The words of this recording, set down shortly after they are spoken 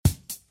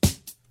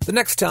The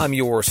next time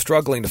you're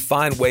struggling to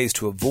find ways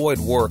to avoid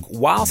work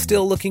while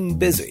still looking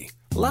busy,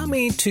 allow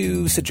me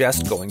to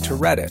suggest going to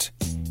Reddit.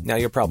 Now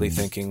you're probably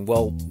thinking,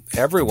 well,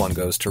 everyone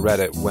goes to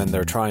Reddit when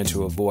they're trying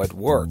to avoid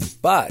work.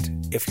 But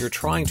if you're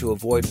trying to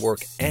avoid work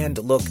and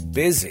look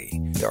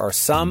busy, there are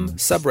some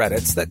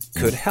subreddits that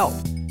could help.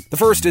 The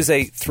first is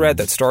a thread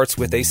that starts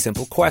with a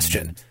simple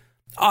question.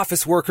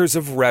 Office workers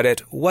of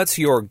Reddit, what's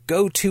your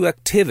go-to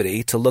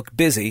activity to look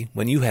busy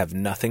when you have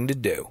nothing to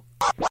do?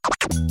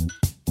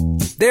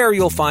 There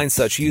you'll find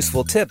such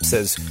useful tips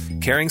as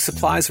carrying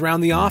supplies around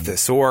the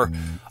office, or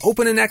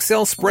open an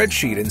Excel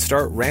spreadsheet and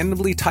start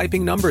randomly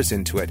typing numbers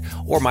into it,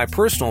 or my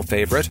personal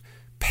favorite,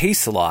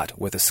 pace a lot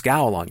with a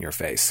scowl on your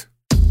face.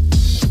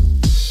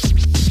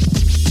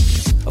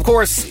 Of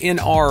course, in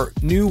our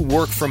new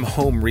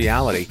work-from-home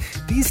reality,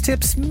 these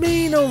tips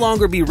may no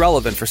longer be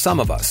relevant for some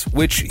of us,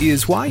 which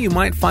is why you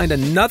might find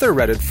another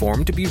Reddit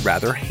forum to be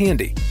rather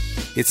handy.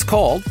 It's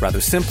called,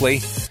 rather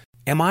simply,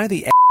 Am I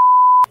the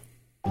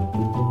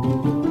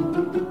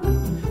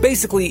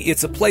Basically,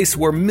 it's a place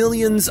where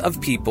millions of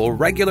people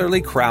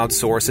regularly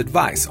crowdsource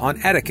advice on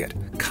etiquette,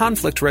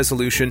 conflict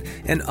resolution,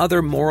 and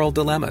other moral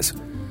dilemmas.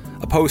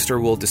 A poster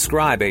will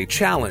describe a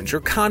challenge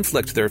or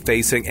conflict they're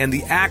facing and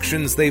the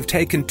actions they've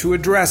taken to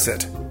address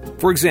it.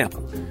 For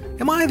example,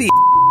 am I the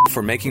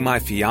for making my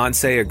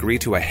fiancé agree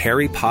to a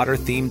Harry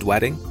Potter-themed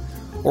wedding?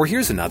 Or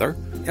here's another.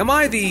 Am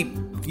I the,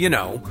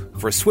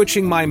 for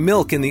switching my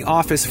milk in the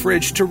office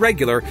fridge to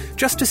regular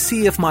just to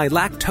see if my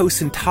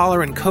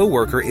lactose-intolerant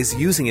coworker is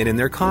using it in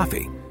their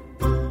coffee?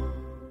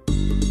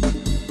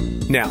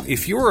 Now,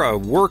 if you're a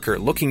worker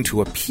looking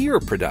to appear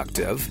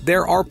productive,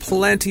 there are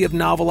plenty of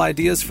novel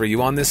ideas for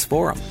you on this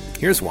forum.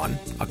 Here's one.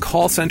 A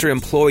call center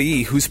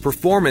employee whose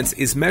performance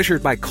is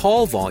measured by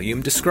call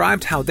volume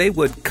described how they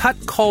would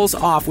cut calls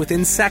off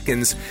within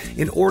seconds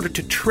in order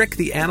to trick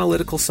the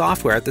analytical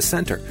software at the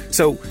center,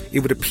 so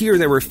it would appear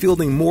they were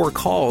fielding more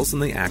calls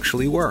than they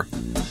actually were.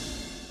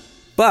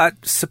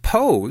 But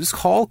suppose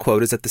call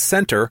quotas at the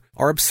center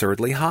are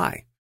absurdly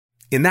high.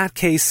 In that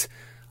case,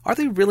 are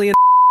they really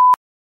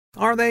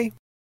Are they?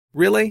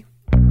 Really?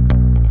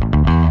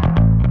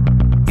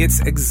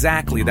 It's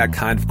exactly that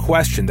kind of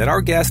question that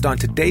our guest on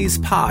today's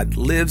pod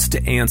lives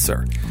to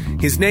answer.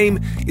 His name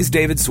is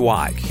David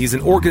Zweig. He's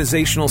an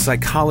organizational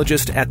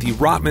psychologist at the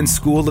Rotman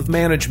School of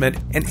Management,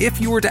 and if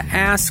you were to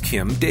ask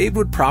him, Dave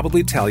would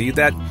probably tell you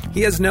that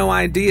he has no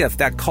idea if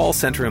that call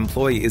center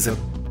employee is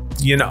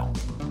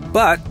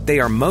But they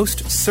are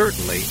most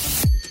certainly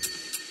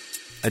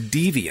a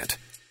deviant.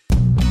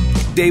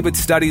 David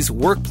studies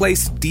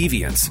workplace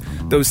deviance,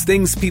 those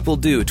things people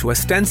do to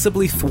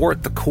ostensibly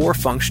thwart the core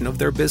function of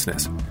their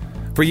business.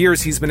 For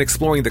years, he's been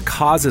exploring the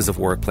causes of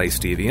workplace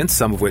deviance,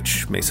 some of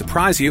which may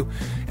surprise you,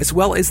 as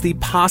well as the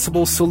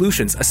possible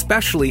solutions,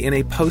 especially in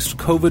a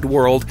post-COVID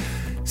world,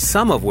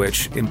 some of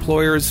which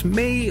employers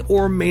may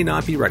or may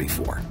not be ready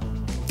for.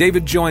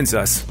 David joins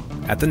us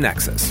at the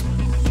Nexus.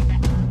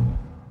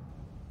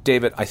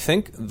 David, I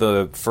think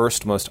the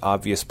first most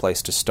obvious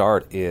place to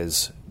start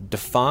is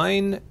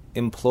define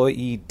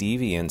employee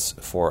deviance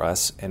for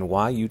us and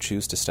why you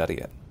choose to study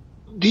it.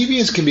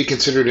 Deviance can be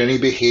considered any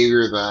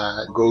behavior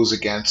that goes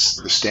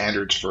against the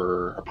standards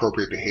for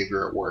appropriate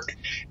behavior at work.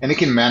 And it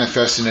can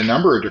manifest in a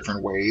number of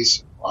different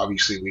ways.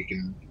 Obviously, we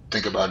can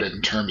think about it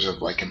in terms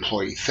of like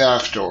employee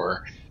theft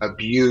or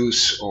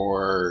abuse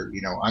or,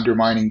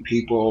 undermining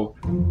people.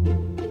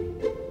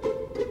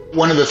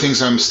 One of the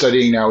things I'm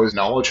studying now is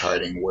knowledge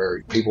hiding,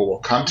 where people will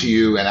come to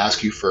you and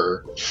ask you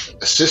for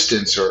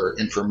assistance or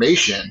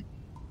information,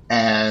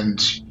 and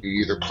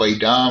you either play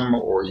dumb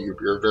or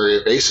you're very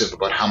evasive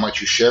about how much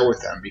you share with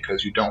them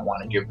because you don't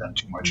want to give them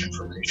too much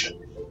information.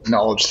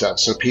 Knowledge theft.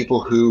 So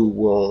people who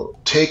will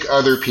take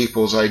other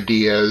people's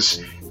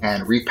ideas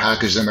and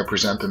repackage them and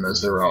present them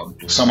as their own.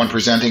 Someone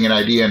presenting an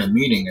idea in a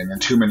meeting, and then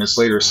 2 minutes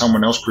later,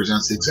 someone else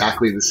presents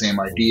exactly the same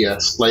idea,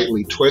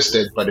 slightly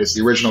twisted, but it's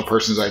the original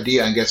person's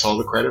idea and gets all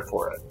the credit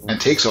for it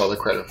and takes all the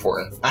credit for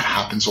it. That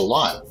happens a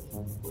lot.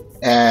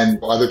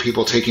 And other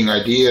people taking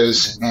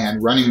ideas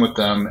and running with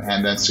them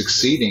and then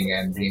succeeding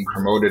and being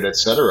promoted,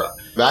 etc.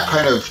 That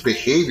kind of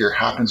behavior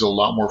happens a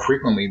lot more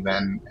frequently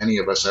than any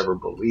of us ever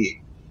believe.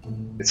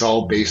 It's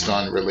all based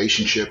on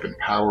relationship and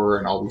power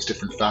and all these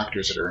different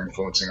factors that are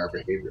influencing our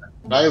behavior.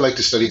 I like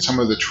to study some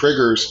of the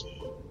triggers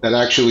that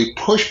actually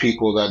push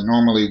people that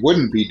normally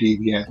wouldn't be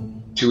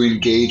deviant to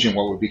engage in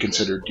what would be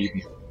considered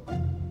deviant.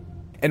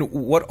 And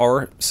what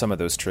are some of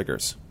those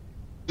triggers?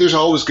 There's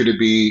always going to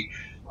be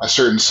a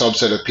certain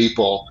subset of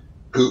people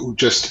who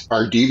just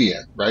are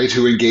deviant, right?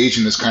 Who engage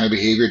in this kind of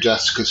behavior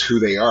just because who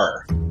they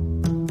are.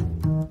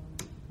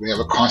 We have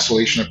a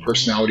constellation of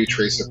personality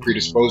traits that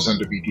predispose them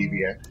to be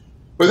deviant.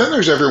 But then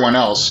there's everyone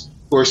else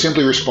who are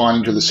simply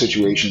responding to the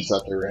situations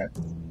that they're in.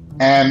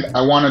 And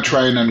I want to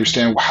try and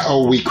understand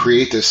how we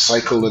create this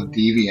cycle of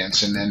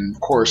deviance, and then,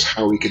 of course,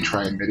 how we can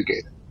try and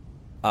mitigate it.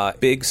 A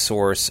big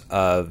source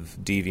of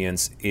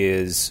deviance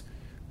is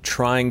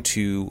trying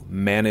to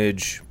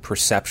manage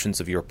perceptions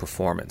of your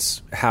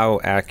performance. How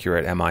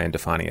accurate am I in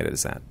defining it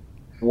as that?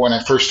 When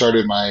I first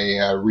started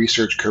my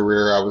research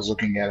career, I was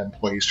looking at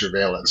employee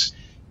surveillance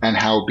and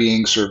how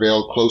being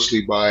surveilled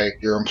closely by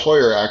your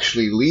employer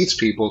actually leads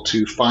people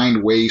to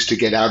find ways to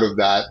get out of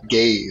that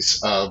gaze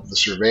of the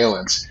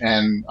surveillance.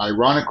 And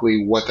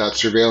ironically, what that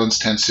surveillance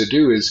tends to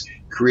do is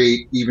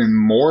create even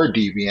more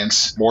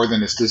deviance, more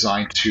than it's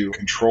designed to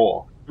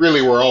control.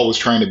 Really, we're always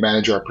trying to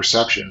manage our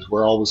perceptions.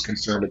 We're always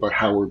concerned about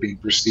how we're being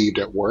perceived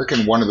at work.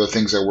 And one of the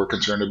things that we're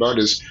concerned about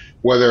is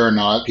whether or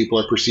not people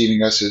are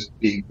perceiving us as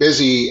being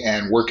busy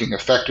and working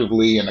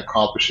effectively and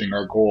accomplishing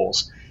our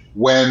goals.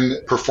 When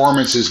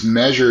performance is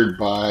measured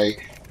by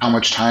how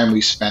much time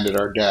we spend at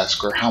our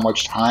desk or how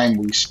much time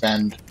we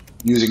spend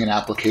using an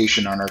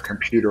application on our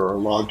computer or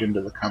logged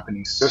into the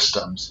company's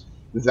systems,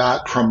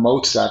 that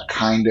promotes that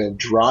kind of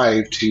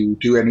drive to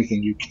do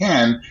anything you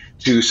can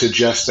to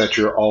suggest that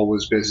you're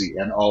always busy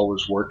and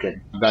always working.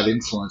 That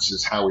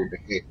influences how we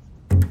behave.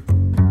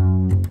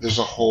 There's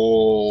a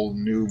whole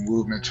new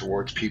movement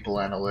towards people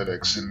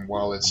analytics, and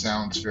while it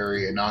sounds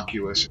very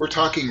innocuous, we're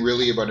talking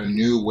really about a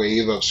new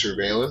wave of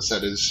surveillance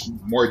that is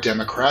more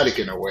democratic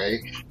in a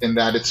way, in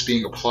that it's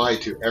being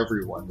applied to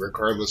everyone,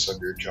 regardless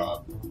of your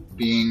job.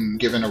 Being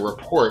given a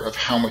report of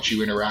how much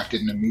you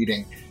interacted in a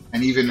meeting,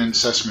 and even an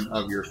assessment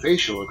of your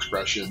facial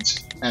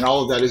expressions, and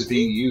all of that is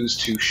being used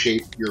to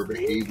shape your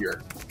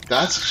behavior.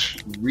 That's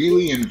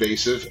really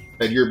invasive,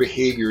 that your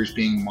behavior is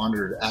being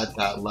monitored at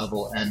that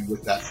level and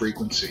with that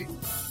frequency.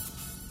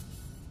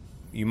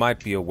 You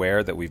might be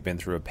aware that we've been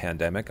through a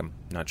pandemic. I'm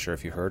not sure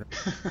if you heard.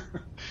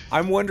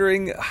 I'm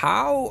wondering,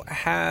 how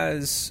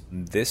has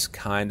this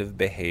kind of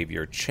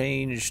behavior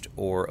changed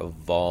or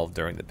evolved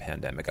during the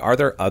pandemic? Are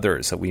there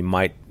others that we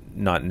might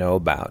not know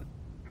about?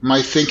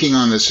 My thinking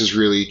on this has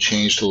really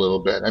changed a little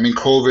bit. I mean,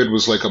 COVID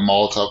was like a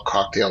Molotov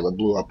cocktail that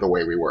blew up the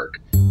way we work.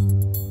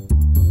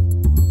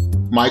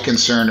 My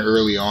concern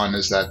early on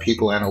is that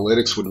people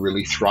analytics would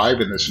really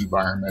thrive in this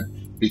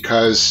environment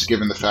because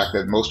given the fact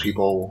that most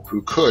people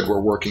who could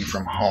were working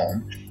from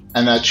home,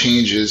 and that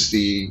changes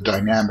the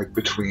dynamic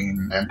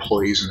between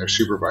employees and their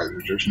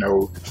supervisors. There's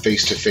no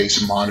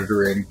face-to-face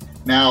monitoring.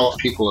 Now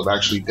people have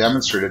actually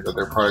demonstrated that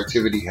their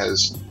productivity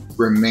has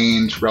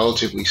remained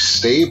relatively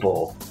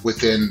stable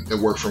within the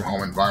work from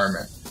home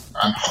environment.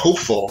 I'm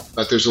hopeful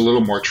that there's a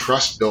little more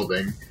trust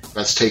building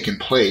that's taken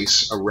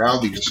place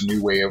around this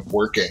new way of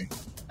working.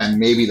 And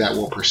maybe that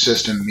will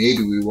persist, and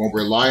maybe we won't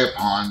rely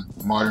upon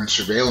modern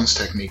surveillance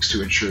techniques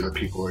to ensure that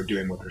people are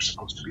doing what they're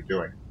supposed to be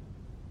doing.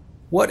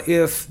 What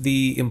if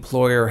the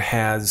employer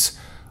has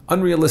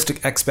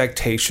unrealistic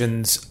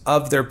expectations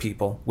of their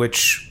people,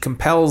 which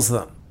compels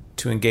them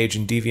to engage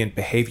in deviant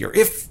behavior,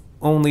 if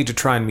only to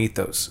try and meet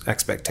those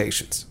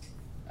expectations?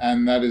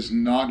 And that is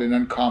not an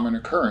uncommon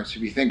occurrence.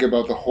 If you think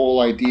about the whole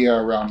idea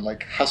around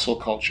like hustle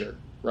culture,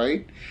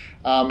 right?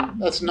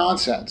 That's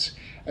nonsense.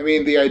 I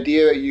mean, the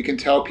idea that you can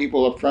tell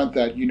people up front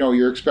that, you know,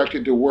 you're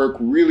expected to work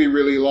really,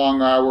 really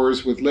long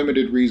hours with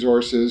limited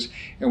resources,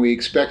 and we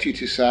expect you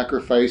to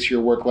sacrifice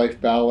your work-life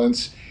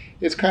balance,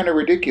 it's kind of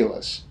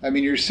ridiculous. I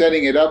mean, you're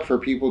setting it up for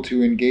people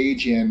to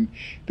engage in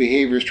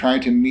behaviors trying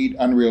to meet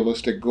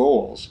unrealistic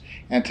goals.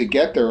 And to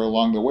get there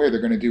along the way, they're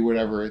going to do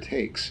whatever it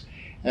takes.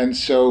 And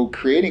so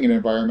creating an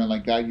environment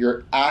like that,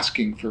 you're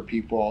asking for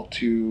people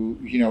to,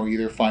 you know,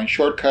 either find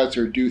shortcuts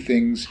or do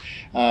things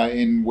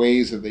in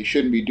ways that they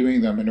shouldn't be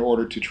doing them in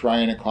order to try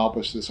and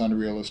accomplish this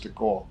unrealistic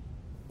goal.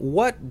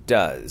 What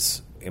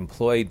does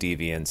employee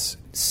deviance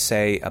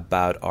say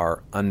about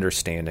our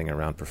understanding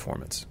around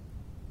performance?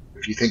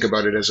 If you think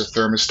about it as a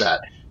thermostat,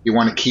 you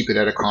want to keep it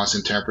at a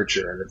constant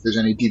temperature. And if there's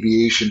any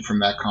deviation from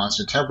that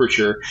constant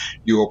temperature,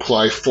 you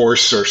apply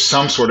force or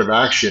some sort of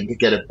action to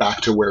get it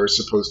back to where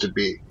it's supposed to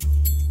be.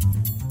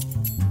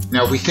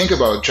 Now, if we think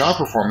about job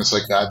performance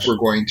like that, we're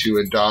going to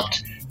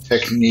adopt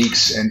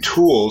techniques and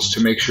tools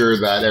to make sure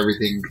that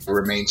everything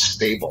remains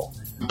stable.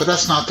 But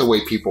that's not the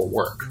way people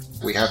work.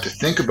 We have to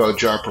think about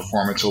job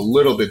performance a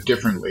little bit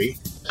differently.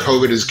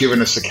 COVID has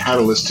given us a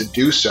catalyst to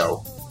do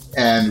so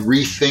and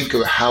rethink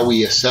of how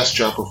we assess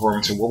job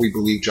performance and what we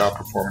believe job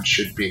performance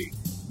should be.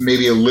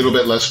 Maybe a little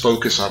bit less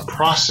focus on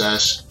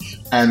process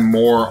and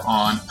more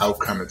on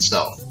outcome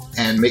itself,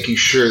 and making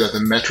sure that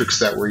the metrics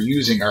that we're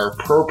using are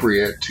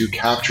appropriate to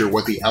capture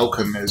what the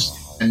outcome is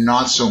and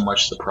not so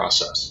much the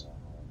process.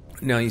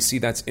 Now, you see,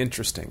 that's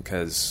interesting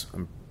because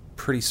I'm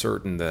pretty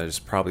certain there's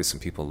probably some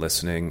people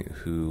listening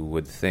who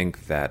would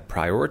think that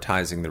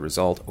prioritizing the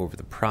result over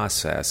the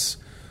process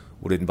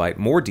would invite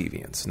more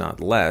deviance, not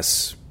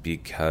less,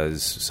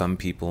 because some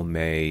people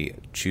may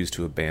choose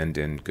to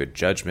abandon good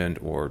judgment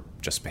or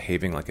just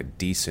behaving like a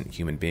decent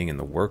human being in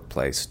the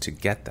workplace to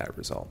get that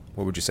result.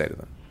 What would you say to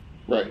them?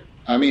 Right.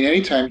 I mean,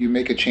 anytime you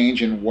make a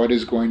change in what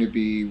is going to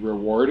be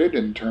rewarded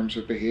in terms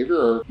of behavior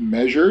or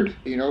measured,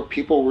 you know,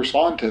 people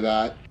respond to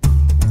that.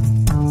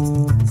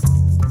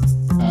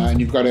 And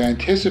you've got to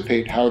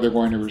anticipate how they're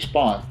going to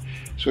respond.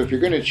 So if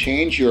you're going to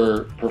change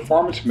your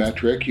performance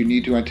metric, you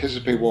need to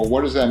anticipate, well,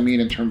 what does that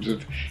mean in terms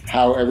of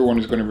how everyone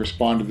is going to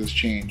respond to this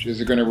change? Is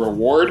it going to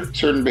reward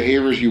certain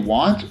behaviors you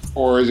want,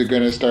 or is it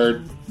going to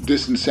start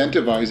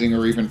disincentivizing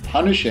or even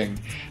punishing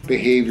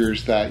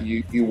behaviors that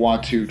you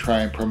want to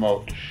try and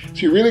promote.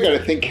 So you really got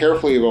to think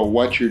carefully about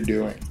what you're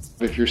doing.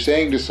 If you're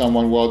saying to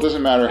someone, well, it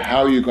doesn't matter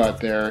how you got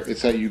there,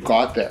 it's that you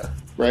got there,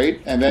 right?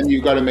 And then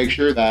you've got to make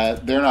sure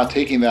that they're not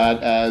taking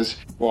that as,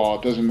 well,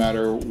 it doesn't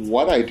matter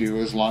what I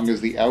do as long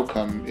as the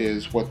outcome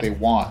is what they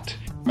want.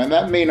 And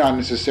that may not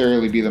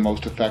necessarily be the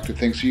most effective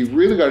thing. So you've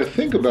really got to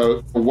think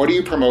about, what are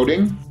you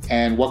promoting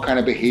and what kind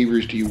of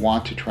behaviors do you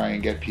want to try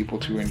and get people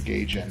to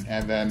engage in,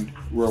 and then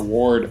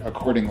reward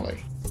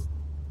accordingly.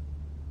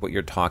 What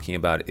you're talking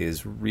about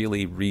is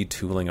really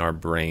retooling our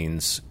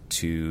brains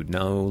to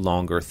no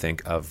longer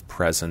think of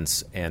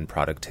presence and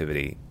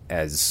productivity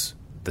as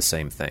the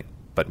same thing,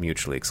 but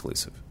mutually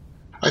exclusive.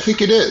 I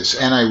think it is.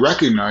 And I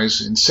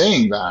recognize in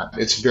saying that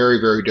it's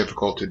very, very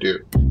difficult to do.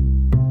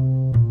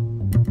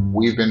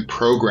 We've been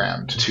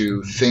programmed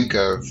to think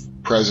of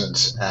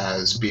presence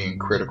as being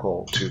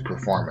critical to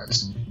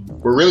performance.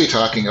 We're really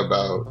talking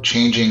about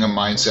changing a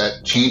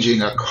mindset,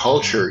 changing a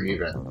culture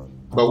even.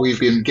 But we've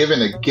been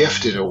given a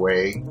gift in a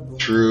way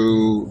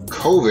through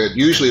COVID.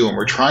 Usually when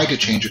we're trying to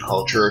change a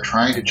culture or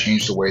trying to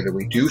change the way that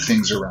we do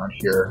things around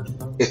here,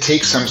 it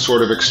takes some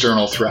sort of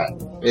external threat.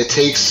 It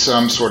takes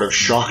some sort of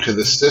shock to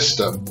the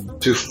system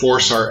to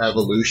force our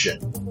evolution.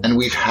 And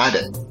we've had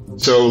it.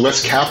 So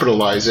let's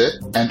capitalize it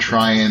and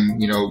try and,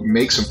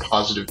 make some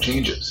positive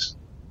changes.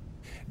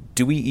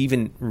 Do we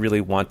even really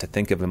want to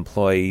think of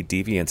employee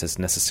deviance as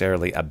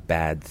necessarily a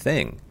bad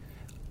thing?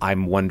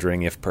 I'm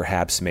wondering if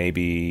perhaps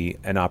maybe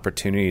an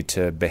opportunity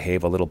to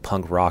behave a little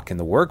punk rock in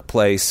the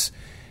workplace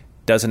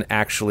doesn't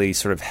actually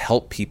sort of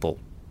help people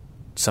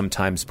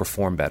sometimes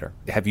perform better.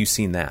 Have you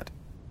seen that?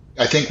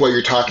 I think what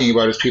you're talking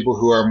about is people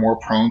who are more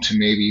prone to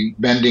maybe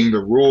bending the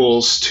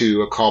rules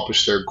to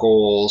accomplish their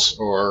goals,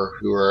 or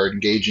who are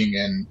engaging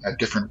in a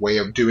different way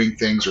of doing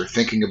things or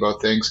thinking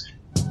about things.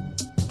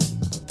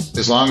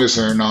 As long as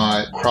they're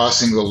not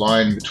crossing the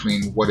line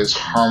between what is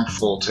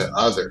harmful to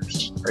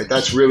others, right?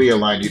 That's really a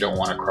line you don't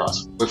want to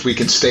cross. If we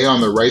can stay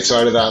on the right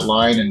side of that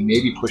line and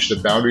maybe push the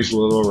boundaries a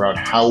little around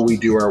how we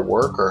do our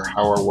work or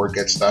how our work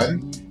gets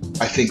done,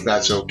 I think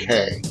that's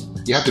okay.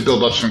 You have to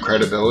build up some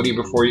credibility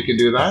before you can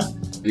do that.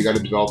 You got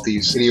to develop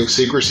these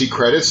idiosyncrasy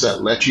credits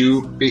that let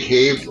you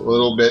behave a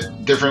little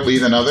bit differently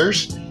than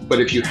others. But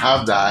if you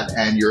have that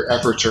and your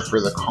efforts are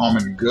for the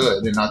common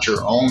good and not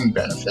your own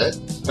benefit,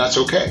 that's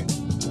okay.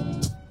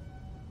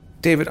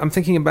 David, I'm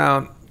thinking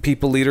about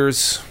people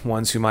leaders,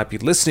 ones who might be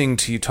listening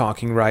to you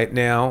talking right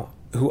now,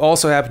 who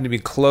also happen to be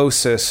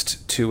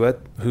closest to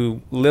it,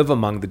 who live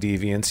among the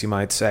deviants, you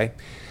might say.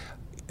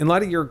 In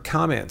light of your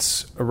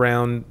comments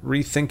around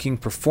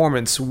rethinking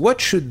performance, what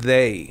should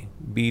they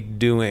be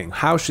doing?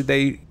 How should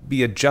they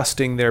be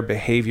adjusting their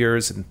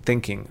behaviors and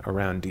thinking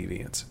around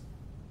deviance?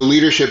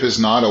 Leadership is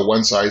not a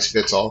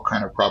one-size-fits-all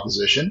kind of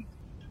proposition.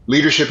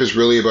 Leadership is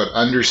really about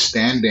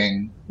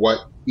understanding what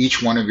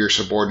each one of your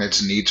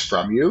subordinates needs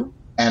from you,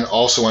 and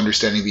also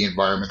understanding the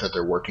environment that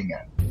they're working in.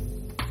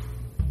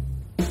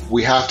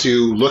 We have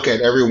to look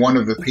at every one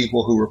of the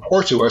people who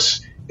report to us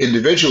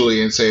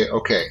individually and say,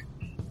 okay,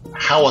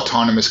 how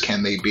autonomous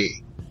can they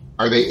be?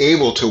 Are they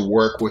able to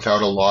work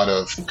without a lot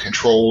of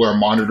control or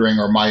monitoring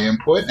or my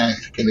input? And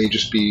can they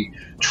just be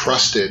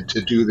trusted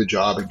to do the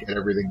job and get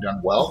everything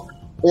done well?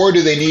 Or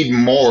do they need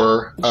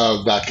more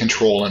of that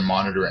control and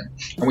monitoring?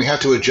 And we have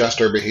to adjust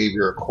our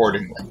behavior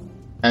accordingly.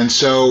 And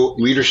so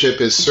leadership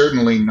is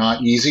certainly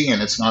not easy,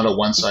 and it's not a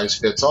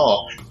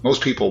one-size-fits-all.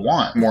 Most people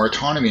want more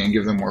autonomy and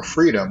give them more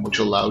freedom, which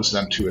allows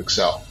them to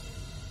excel.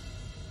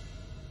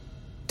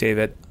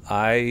 David,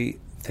 I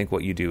think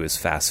what you do is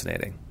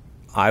fascinating.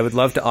 I would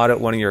love to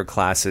audit one of your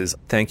classes.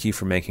 Thank you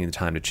for making the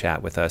time to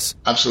chat with us.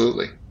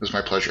 Absolutely. It was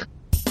my pleasure.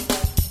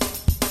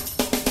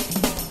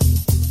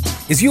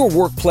 Is your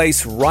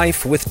workplace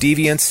rife with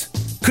deviance?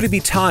 Could it be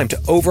time to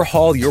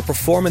overhaul your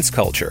performance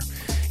culture?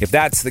 If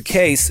that's the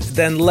case,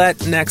 then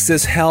let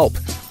Nexus help.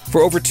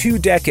 For over 2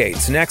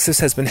 decades, Nexus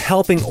has been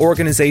helping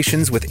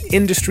organizations with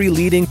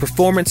industry-leading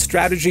performance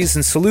strategies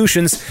and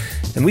solutions,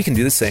 and we can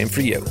do the same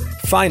for you.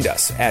 Find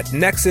us at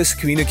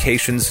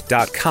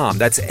nexuscommunications.com.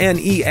 That's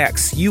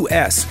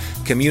Nexus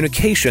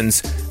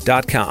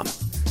communications.com.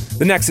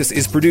 The Nexus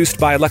is produced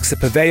by Alexa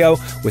Paveo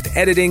with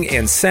editing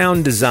and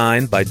sound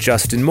design by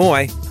Justin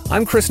Moy.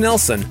 I'm Chris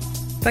Nelson.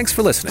 Thanks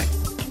for listening.